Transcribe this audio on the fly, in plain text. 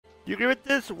You agree with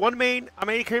this? One main, I'm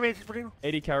AD carry main for you.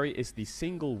 AD carry is the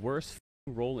single worst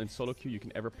role in solo queue you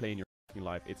can ever play in your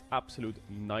life. It's absolute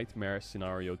nightmare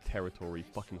scenario territory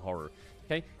fucking horror.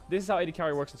 Okay, this is how AD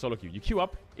carry works in solo queue. You queue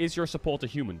up, is your support a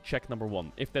human? Check number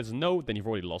 1. If there's no, then you've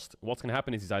already lost. What's gonna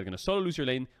happen is he's either gonna solo lose your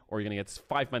lane, or you're gonna get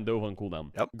 5-man Dova on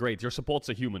cooldown. Yep. Great, your support's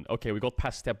a human. Okay, we got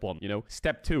past step 1, you know?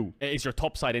 Step 2 is your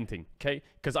top side inting, okay?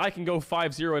 Because I can go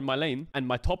 5-0 in my lane, and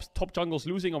my top jungle's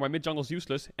losing, or my mid jungle's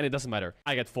useless, and it doesn't matter.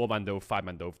 I get 4-man Dove,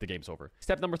 5-man Dove, the game's over.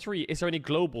 Step number 3, is there any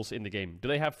globals in the game? Do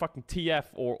they have fucking TF,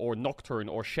 or Nocturne,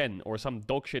 or Shen, or some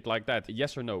dog shit like that?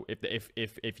 Yes or no?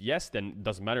 If yes, then it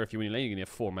doesn't matter if you win your lane, you're gonna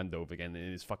have 4-man Dove again,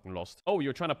 and it's fucking lost. Oh,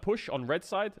 you're trying to push on red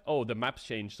side? Oh, the map's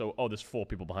changed, so, oh, there's 4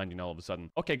 people behind you now all of a sudden.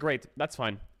 Okay, great, that's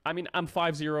fine. I mean, I'm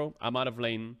 5-0, I'm out of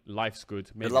lane, life's good.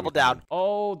 Maybe level down.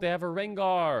 Oh, they have a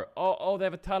Rengar. Oh, they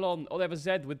have a Talon. Oh, they have a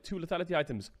Zed with 2 lethality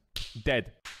items.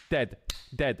 Dead. Dead.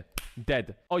 Dead.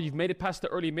 Dead. Oh, you've made it past the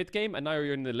early mid game, and now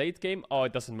you're in the late game. Oh,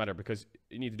 it doesn't matter, because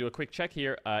you need to do a quick check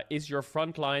here. Is your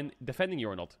front line defending you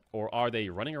or not? Or are they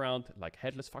running around like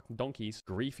headless fucking donkeys,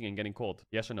 griefing and getting caught?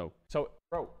 Yes or no? So,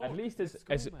 bro, at least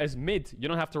as mid, you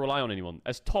don't have to rely on anyone.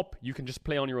 As top, you can just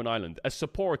play on your own island. As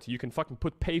support, you can fucking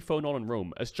put payphone on and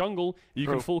roam. As jungle, you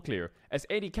can full clear. As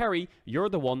AD carry, you're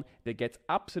the one that gets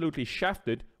absolutely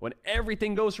shafted when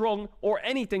everything goes wrong or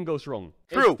anything goes wrong.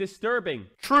 True. It's disturbing.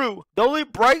 True. The only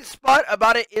bright spot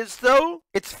about it is, though,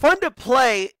 it's fun to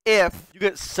play if you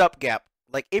get sup gap.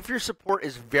 Like, if your support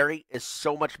is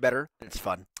so much better, it's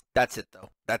fun. That's it, though.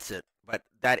 That's it. But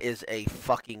that is a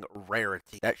fucking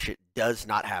rarity. That shit does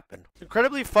not happen. It's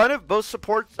incredibly fun if both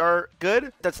supports are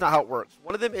good. That's not how it works.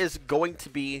 One of them is going to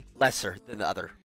be lesser than the other.